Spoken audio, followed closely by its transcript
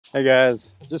Hey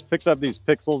guys, just picked up these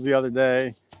Pixels the other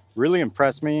day. Really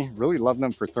impressed me, really love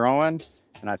them for throwing,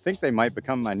 and I think they might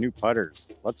become my new putters.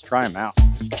 Let's try them out.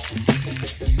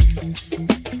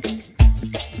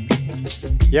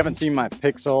 If you haven't seen my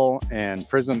Pixel and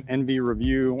Prism Envy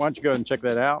review, why don't you go ahead and check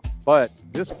that out. But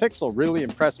this Pixel really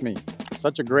impressed me.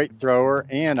 Such a great thrower,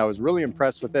 and I was really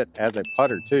impressed with it as a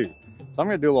putter too. So I'm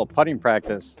gonna do a little putting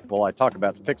practice while I talk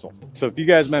about the Pixel. So if you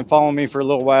guys have been following me for a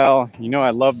little while, you know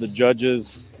I love the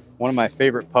Judges. One of my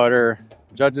favorite putter.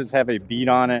 Judges have a bead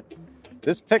on it.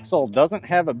 This Pixel doesn't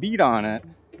have a bead on it.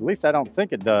 At least I don't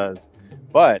think it does,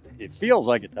 but it feels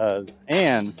like it does.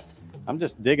 And I'm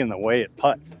just digging the way it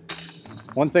putts.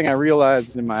 One thing I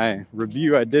realized in my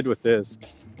review I did with this,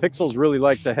 Pixels really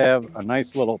like to have a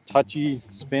nice little touchy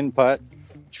spin putt,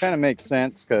 which kind of makes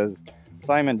sense because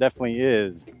Simon definitely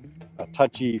is a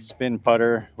touchy spin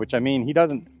putter, which I mean, he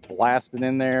doesn't blast it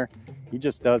in there. He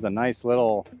just does a nice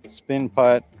little spin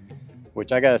putt,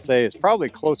 which I gotta say is probably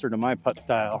closer to my putt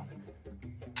style,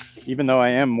 even though I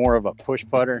am more of a push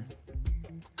putter.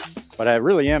 But I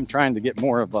really am trying to get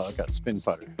more of like a spin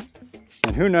putter.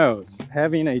 And who knows,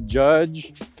 having a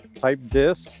Judge type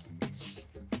disc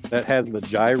that has the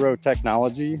gyro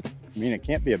technology, I mean, it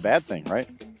can't be a bad thing, right?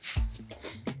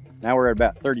 Now we're at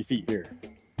about 30 feet here.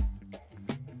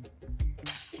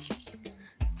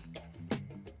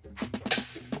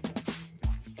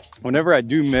 Whenever I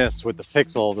do miss with the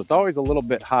Pixels, it's always a little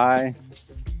bit high. I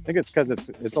think it's because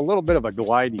it's a little bit of a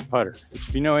glidey putter.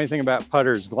 If you know anything about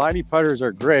putters, glidey putters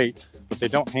are great, but they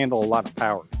don't handle a lot of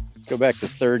power. Let's go back to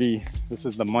 30. This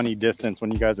is the money distance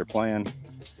when you guys are playing.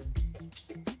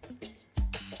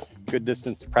 Good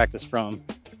distance to practice from.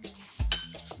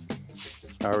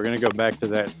 All right, we're gonna go back to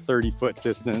that 30-foot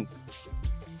distance.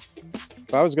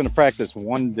 If I was gonna practice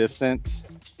one distance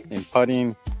in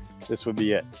putting, this would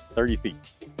be it, 30 feet.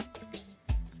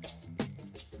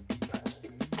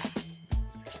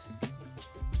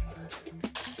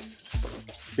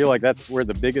 I feel like that's where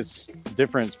the biggest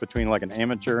difference between like an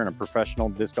amateur and a professional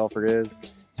disc golfer is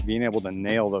being able to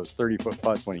nail those 30-foot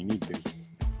putts when you need to.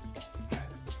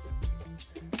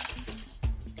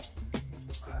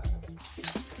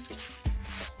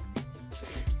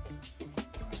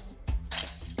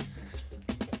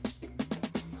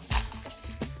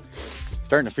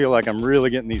 Starting to feel like I'm really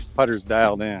getting these putters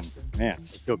dialed in. Man,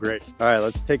 they feel great. All right,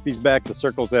 let's take these back to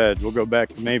circle's edge. We'll go back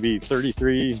to maybe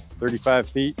 33, 35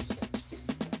 feet.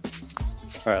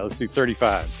 All right, let's do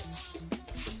 35.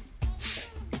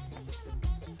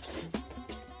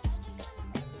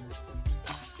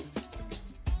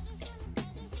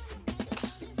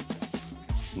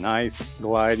 Nice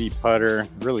glidey putter,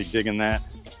 really digging that.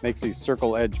 Makes these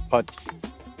circle edge putts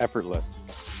effortless.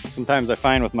 Sometimes I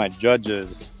find with my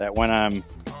Judges that when I'm,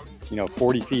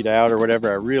 40 feet out or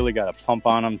whatever, I really got to pump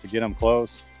on them to get them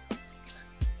close.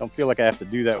 Don't feel like I have to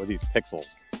do that with these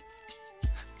Pixels.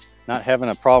 Not having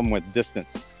a problem with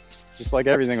distance. Just like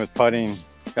everything with putting,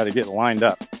 got to get lined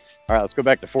up. All right, let's go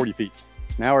back to 40 feet.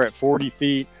 Now we're at 40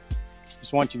 feet.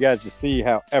 Just want you guys to see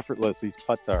how effortless these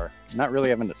putts are. I'm not really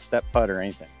having to step putt or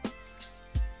anything.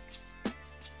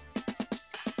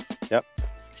 Yep.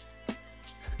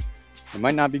 They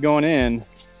might not be going in,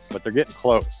 but they're getting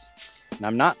close. And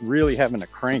I'm not really having to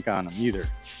crank on them either.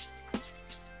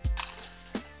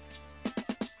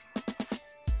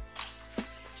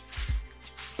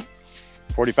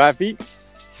 "45 feet?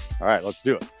 All right, let's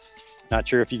do it. Not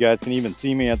sure if you guys can even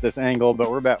see me at this angle, but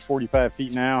we're about 45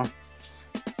 feet now.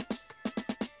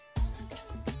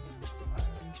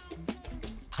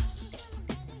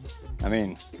 I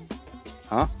mean,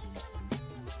 huh?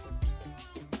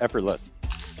 Effortless.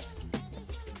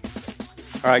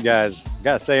 All right, guys, I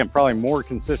gotta say I'm probably more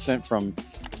consistent from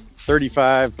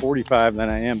 35, 45 than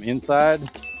I am inside.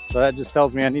 So that just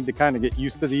tells me I need to kind of get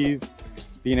used to these,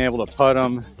 being able to putt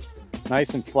them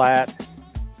nice and flat.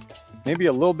 Maybe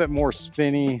a little bit more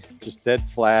spinny, just dead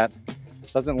flat.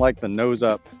 Doesn't like the nose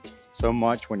up so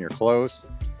much when you're close,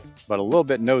 but a little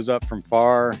bit nose up from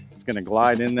far. It's gonna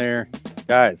glide in there.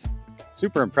 Guys,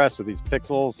 super impressed with these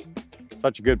Pixels.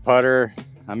 Such a good putter.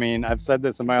 I mean, I've said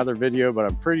this in my other video, but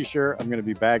I'm pretty sure I'm gonna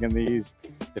be bagging these.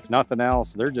 If nothing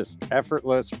else, they're just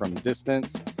effortless from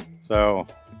distance. So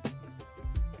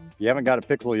if you haven't got a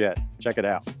Pixel yet, check it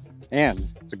out. And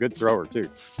it's a good thrower too.